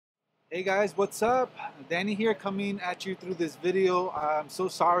Hey guys, what's up? Danny here coming at you through this video. I'm so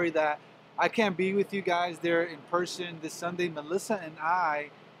sorry that I can't be with you guys there in person this Sunday. Melissa and I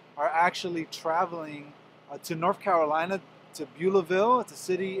are actually traveling to North Carolina, to Beulahville. It's a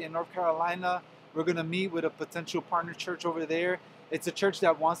city in North Carolina. We're going to meet with a potential partner church over there. It's a church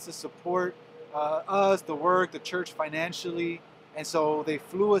that wants to support us, the work, the church financially. And so they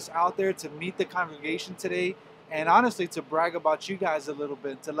flew us out there to meet the congregation today and honestly to brag about you guys a little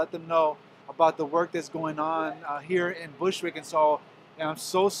bit, to let them know about the work that's going on here in Bushwick. And so I'm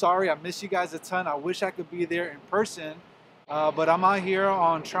so sorry. I miss you guys a ton. I wish I could be there in person, but I'm out here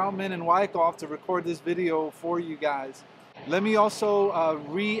on Troutman and Wyckoff to record this video for you guys. Let me also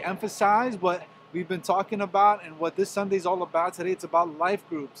re-emphasize what we've been talking about and what this Sunday is all about today. It's about life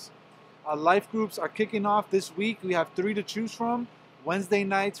groups. Life groups are kicking off this week. We have 3 to choose from: Wednesday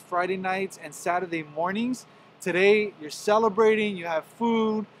nights, Friday nights, and Saturday mornings. Today, you're celebrating, you have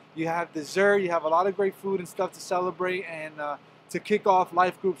food, you have dessert, you have a lot of great food and stuff to celebrate and to kick off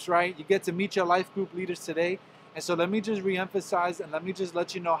life groups, right? You get to meet your life group leaders today. And so let me just reemphasize and let me just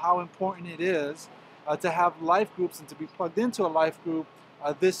let you know how important it is to have life groups and to be plugged into a life group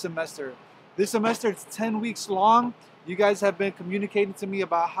this semester. This semester, it's 10 weeks long. You guys have been communicating to me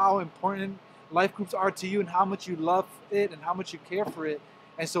about how important life groups are to you and how much you love it and how much you care for it.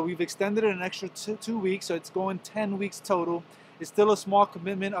 And so we've extended it an extra 2 weeks, so it's going 10 weeks total. It's still a small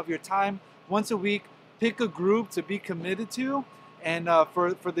commitment of your time. Once a week, pick a group to be committed to, and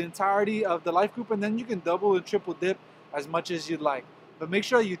for the entirety of the life group, and then you can double and triple dip as much as you'd like. But make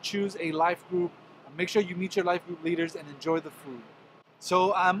sure you choose a life group. Make sure you meet your life group leaders and enjoy the food.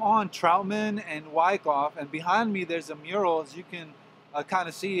 So I'm on Troutman and Wyckoff, and behind me there's a mural, as you can kind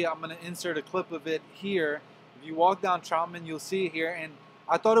of see. I'm going to insert a clip of it here. If you walk down Troutman, you'll see it here, and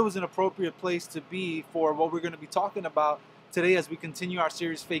I thought it was an appropriate place to be for what we're going to be talking about today as we continue our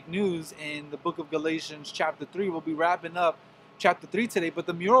series Fake News in the book of Galatians chapter 3. We'll be wrapping up chapter 3 today, but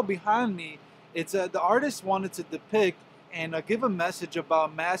the mural behind me, it's the artist wanted to depict and give a message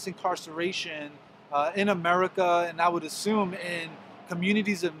about mass incarceration in America, and I would assume in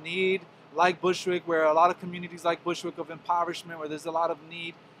communities of need like Bushwick, where a lot of communities like Bushwick of impoverishment, where there's a lot of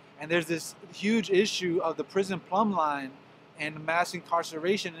need, and there's this huge issue of the prison plumb line and mass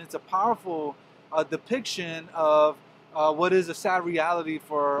incarceration. And it's a powerful depiction of what is a sad reality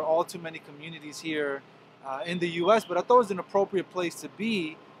for all too many communities here in the U.S. But I thought it was an appropriate place to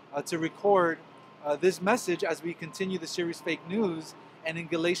be to record this message as we continue the series Fake News and in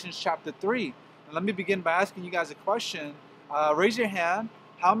Galatians chapter 3. And let me begin by asking you guys a question. Raise your hand.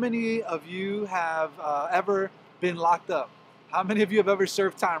 How many of you have ever been locked up? How many of you have ever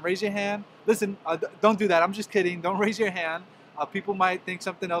served time? Raise your hand. Listen, don't do that. I'm just kidding. Don't raise your hand. People might think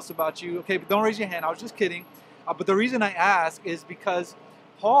something else about you. Okay, but don't raise your hand. I was just kidding. But the reason I ask is because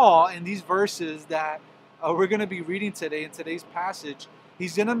Paul, in these verses that we're going to be reading today, in today's passage,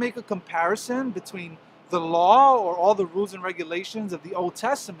 he's going to make a comparison between the law or all the rules and regulations of the Old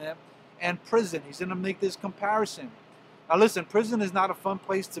Testament and prison. He's going to make this comparison. Now listen, prison is not a fun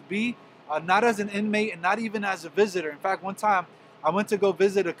place to be, not as an inmate and not even as a visitor. In fact, one time I went to go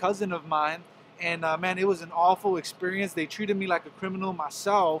visit a cousin of mine, and man, it was an awful experience. They treated me like a criminal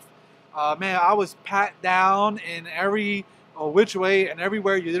myself. Man, I was pat down in every which way and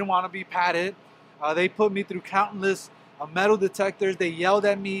everywhere you didn't want to be patted. They put me through countless metal detectors. They yelled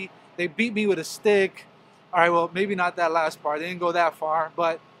at me. They beat me with a stick. All right, well, maybe not that last part. They didn't go that far.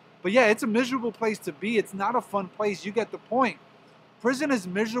 But yeah, it's a miserable place to be. It's not a fun place. You get the point. Prison is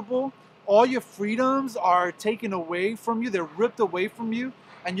miserable. All your freedoms are taken away from you. They're ripped away from you.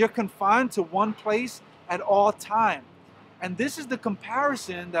 And you're confined to one place at all time. And this is the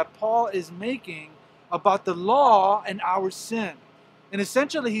comparison that Paul is making about the law and our sin. And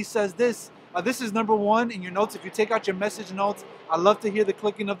essentially he says this. This is number one in your notes. If you take out your message notes, I love to hear the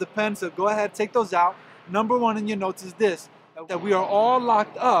clicking of the pen. So go ahead, take those out. Number one in your notes is this, that we are all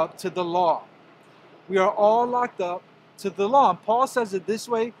locked up to the law. We are all locked up to the law. And Paul says it this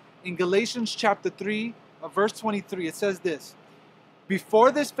way in Galatians chapter 3, verse 23. It says this: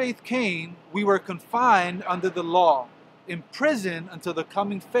 before this faith came, we were confined under the law, in prison until the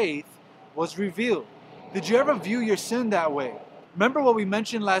coming faith was revealed. Did you ever view your sin that way? Remember what we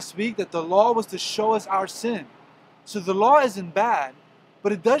mentioned last week, that the law was to show us our sin. So the law isn't bad,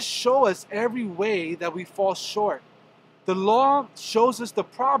 but it does show us every way that we fall short. The law shows us the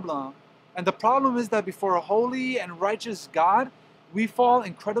problem, and the problem is that before a holy and righteous God, we fall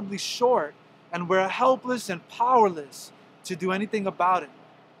incredibly short, and we're helpless and powerless to do anything about it.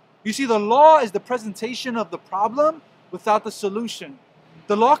 You see, the law is the presentation of the problem without the solution.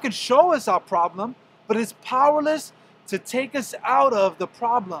 The law can show us our problem, but it's powerless to take us out of the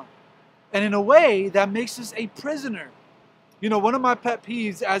problem. And in a way, that makes us a prisoner. You know, one of my pet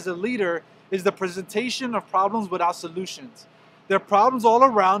peeves as a leader is the presentation of problems without solutions. There are problems all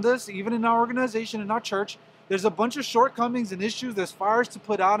around us, even in our organization, in our church. There's a bunch of shortcomings and issues, there's fires to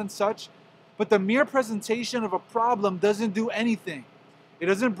put out and such. But the mere presentation of a problem doesn't do anything. It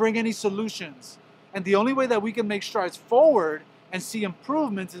doesn't bring any solutions. And the only way that we can make strides forward and see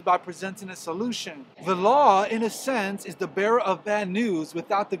improvements is by presenting a solution. The law, in a sense, is the bearer of bad news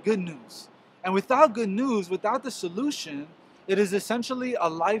without the good news. And without good news, without the solution, it is essentially a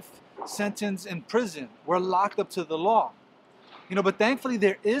life sentence in prison. We're locked up to the law. You know, but thankfully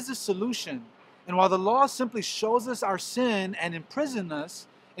there is a solution. And while the law simply shows us our sin and imprisons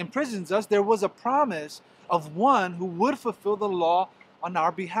us, there was a promise of one who would fulfill the law on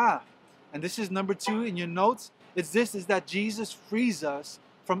our behalf. And this is number 2 in your notes. Is that Jesus frees us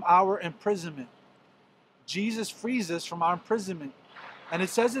from our imprisonment. Jesus frees us from our imprisonment. And it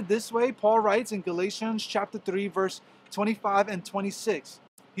says it this way. Paul writes in Galatians chapter 3, verse 25 and 26.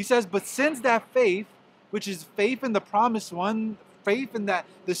 He says, but since that faith, which is faith in the promised one, faith in that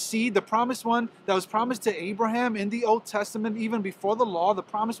the seed, the promised one that was promised to Abraham in the Old Testament, even before the law, the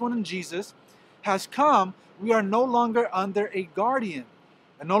promised one in Jesus, has come, we are no longer under a guardian.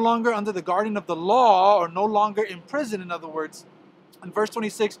 And no longer under the guardian of the law, or no longer in prison, in other words. In verse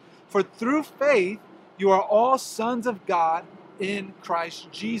 26, for through faith you are all sons of God in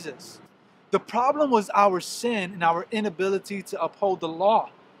Christ Jesus. The problem was our sin and our inability to uphold the law.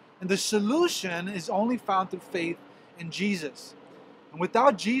 And the solution is only found through faith in Jesus. And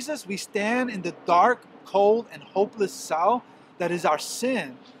without Jesus, we stand in the dark, cold, and hopeless cell that is our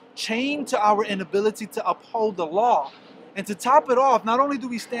sin, chained to our inability to uphold the law. And to top it off, not only do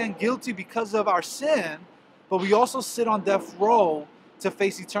we stand guilty because of our sin, but we also sit on death row to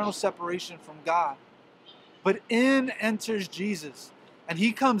face eternal separation from God. But in enters Jesus, and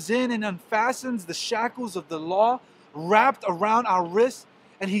he comes in and unfastens the shackles of the law wrapped around our wrists,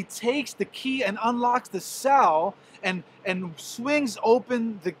 and he takes the key and unlocks the cell and swings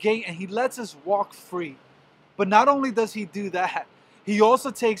open the gate, and he lets us walk free. But not only does he do that, he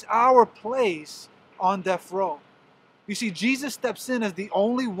also takes our place on death row. You see, Jesus steps in as the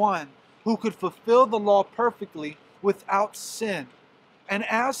only one who could fulfill the law perfectly without sin. And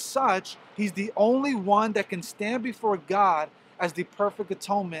as such, he's the only one that can stand before God as the perfect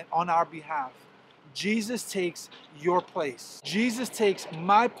atonement on our behalf. Jesus takes your place. Jesus takes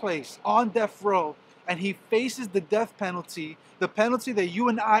my place on death row, and he faces the death penalty, the penalty that you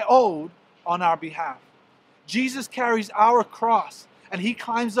and I owed on our behalf. Jesus carries our cross, and he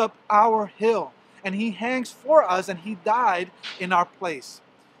climbs up our hill. And he hangs for us, and he died in our place.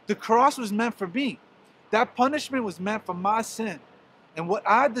 The cross was meant for me. That punishment was meant for my sin. And what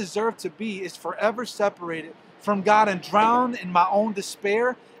I deserve to be is forever separated from God and drowned in my own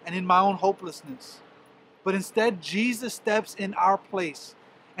despair and in my own hopelessness. But instead, Jesus steps in our place,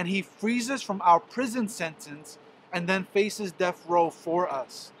 and he frees us from our prison sentence and then faces death row for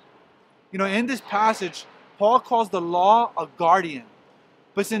us. You know, in this passage, Paul calls the law a guardian.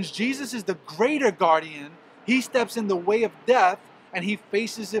 But since Jesus is the greater guardian, he steps in the way of death and he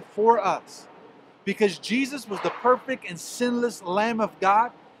faces it for us. Because Jesus was the perfect and sinless Lamb of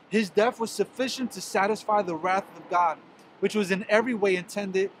God, his death was sufficient to satisfy the wrath of God, which was in every way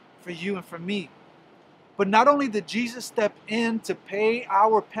intended for you and for me. But not only did Jesus step in to pay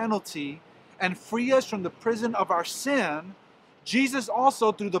our penalty and free us from the prison of our sin, Jesus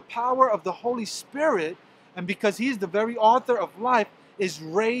also, through the power of the Holy Spirit, and because he is the very author of life, is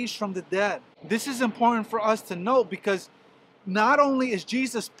raised from the dead. This is important for us to note, because not only is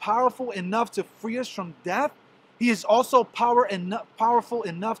Jesus powerful enough to free us from death, he is also powerful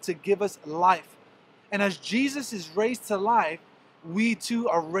enough to give us life. And as Jesus is raised to life, we too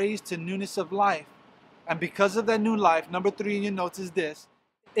are raised to newness of life. And because of that new life, number 3 in your notes is this: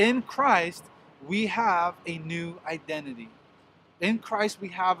 in Christ, we have a new identity. In Christ, we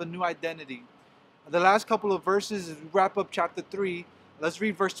have a new identity. The last couple of verses, as we wrap up chapter 3, let's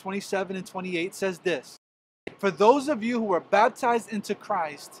read verse 27 and 28, says this: for those of you who are baptized into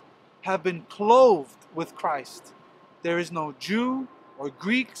Christ have been clothed with Christ. There is no Jew or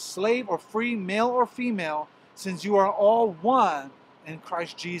Greek, slave or free, male or female, since you are all one in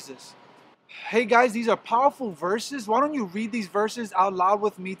Christ Jesus. Hey guys, these are powerful verses. Why don't you read these verses out loud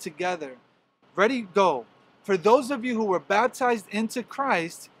with me together? Ready, go. For those of you who were baptized into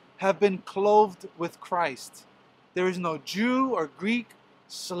Christ have been clothed with Christ. There is no Jew or Greek,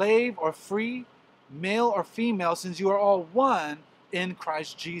 slave or free, male or female, since you are all one in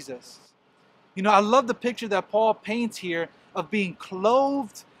Christ Jesus. You know, I love the picture that Paul paints here of being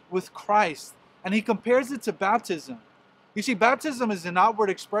clothed with Christ. And he compares it to baptism. You see, baptism is an outward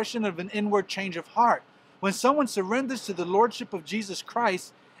expression of an inward change of heart. When someone surrenders to the Lordship of Jesus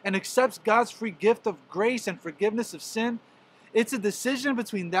Christ and accepts God's free gift of grace and forgiveness of sin, it's a decision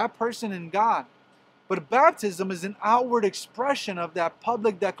between that person and God. But baptism is an outward expression of that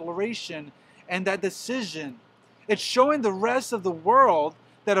public declaration and that decision. It's showing the rest of the world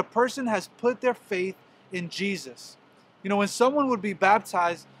that a person has put their faith in Jesus. You know, when someone would be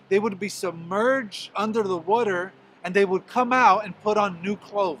baptized, they would be submerged under the water and they would come out and put on new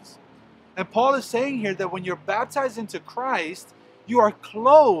clothes. And Paul is saying here that when you're baptized into Christ, you are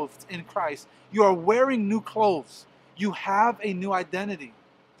clothed in Christ. You are wearing new clothes. You have a new identity.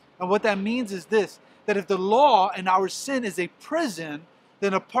 And what that means is this, that if the law and our sin is a prison,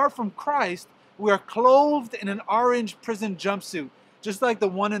 then apart from Christ, we are clothed in an orange prison jumpsuit, just like the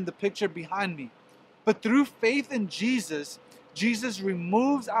one in the picture behind me. But through faith in Jesus, Jesus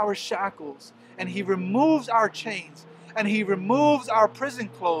removes our shackles, and He removes our chains, and He removes our prison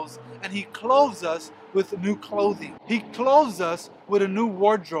clothes, and He clothes us with new clothing. He clothes us with a new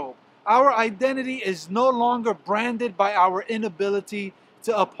wardrobe. Our identity is no longer branded by our inability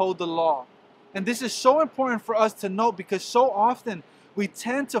to uphold the law. And this is so important for us to note, because so often we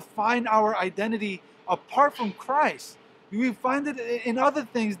tend to find our identity apart from Christ. We find it in other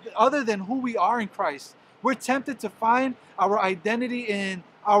things other than who we are in Christ. We're tempted to find our identity in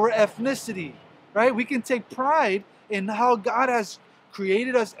our ethnicity, right? We can take pride in how God has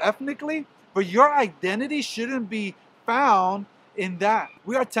created us ethnically, but your identity shouldn't be found in that.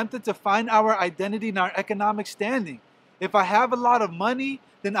 We are tempted to find our identity in our economic standing. If I have a lot of money,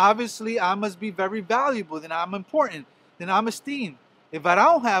 then obviously I must be very valuable, then I'm important, then I'm esteemed. If I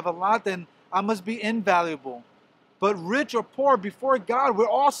don't have a lot, then I must be invaluable. But rich or poor, before God, we're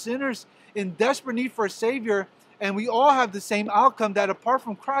all sinners in desperate need for a Savior, and we all have the same outcome, that apart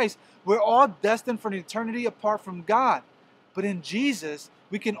from Christ, we're all destined for an eternity apart from God. But in Jesus,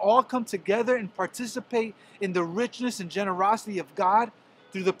 we can all come together and participate in the richness and generosity of God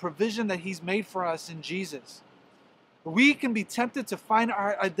through the provision that He's made for us in Jesus. We can be tempted to find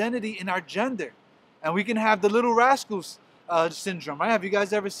our identity in our gender, and we can have the Little Rascals syndrome, right? Have you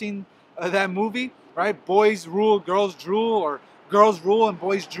guys ever seen that movie, right? Boys rule, girls drool, or girls rule and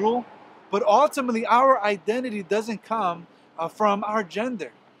boys drool. But ultimately, our identity doesn't come from our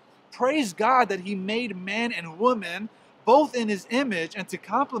gender. Praise God that He made man and woman both in His image and to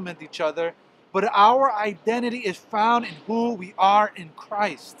complement each other, but our identity is found in who we are in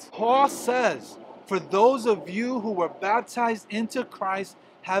Christ. Paul says, for those of you who were baptized into Christ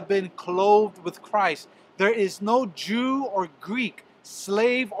have been clothed with Christ. There is no Jew or Greek,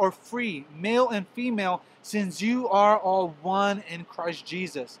 slave or free, male and female, since you are all one in Christ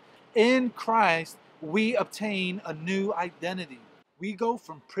Jesus. In Christ, we obtain a new identity. We go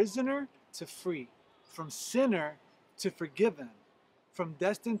from prisoner to free, from sinner to forgiven, from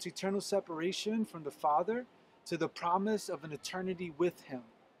destined to eternal separation from the Father to the promise of an eternity with Him.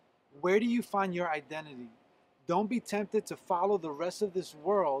 Where do you find your identity? Don't be tempted to follow the rest of this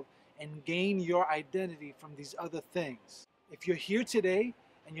world and gain your identity from these other things. If you're here today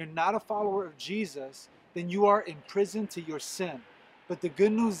and you're not a follower of Jesus, then you are imprisoned to your sin. But the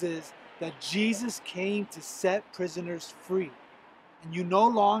good news is that Jesus came to set prisoners free. And you no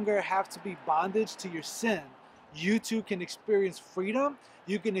longer have to be bondage to your sin. You too can experience freedom.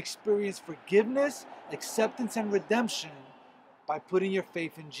 You can experience forgiveness, acceptance, and redemption by putting your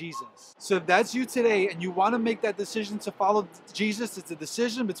faith in Jesus. So if that's you today and you want to make that decision to follow Jesus, it's a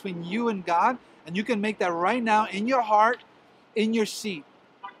decision between you and God, and you can make that right now in your heart, in your seat.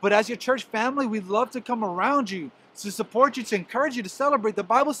 But as your church family, we'd love to come around you, to support you, to encourage you, to celebrate. The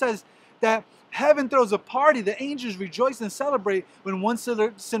Bible says that heaven throws a party, the angels rejoice and celebrate when one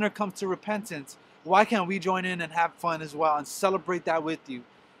sinner comes to repentance. Why can't we join in and have fun as well and celebrate that with you?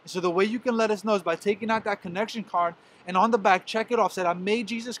 And so the way you can let us know is by taking out that connection card, and on the back, check it off, said, I made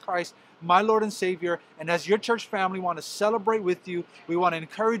Jesus Christ my Lord and Savior. And as your church family, we want to celebrate with you. We want to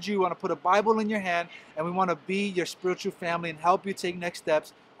encourage you. We want to put a Bible in your hand, and we want to be your spiritual family and help you take next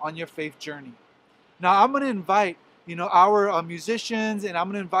steps on your faith journey. Now, I'm going to invite, our musicians, and I'm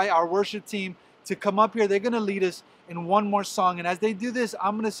going to invite our worship team to come up here. They're going to lead us in one more song. And as they do this,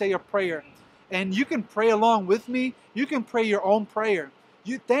 I'm going to say a prayer. And you can pray along with me. You can pray your own prayer.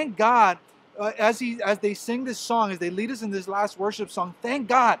 You thank God as they sing this song, as they lead us in this last worship song. Thank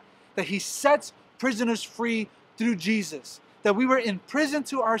God that He sets prisoners free through Jesus. That we were in prison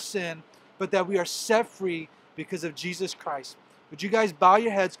to our sin, but that we are set free because of Jesus Christ. Would you guys bow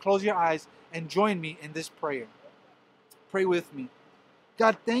your heads, close your eyes, and join me in this prayer? Pray with me.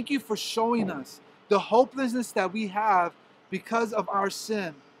 God, thank you for showing us the hopelessness that we have because of our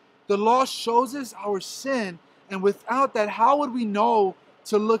sin. The law shows us our sin, And without that, how would we know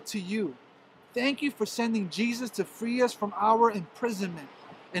to look to you? Thank you for sending Jesus to free us from our imprisonment.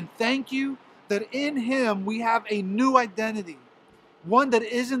 And thank you that in him we have a new identity. One that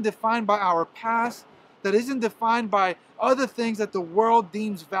isn't defined by our past, that isn't defined by other things that the world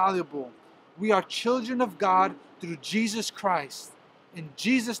deems valuable. We are children of God through Jesus Christ. In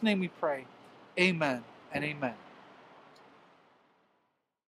Jesus' name we pray. Amen and amen.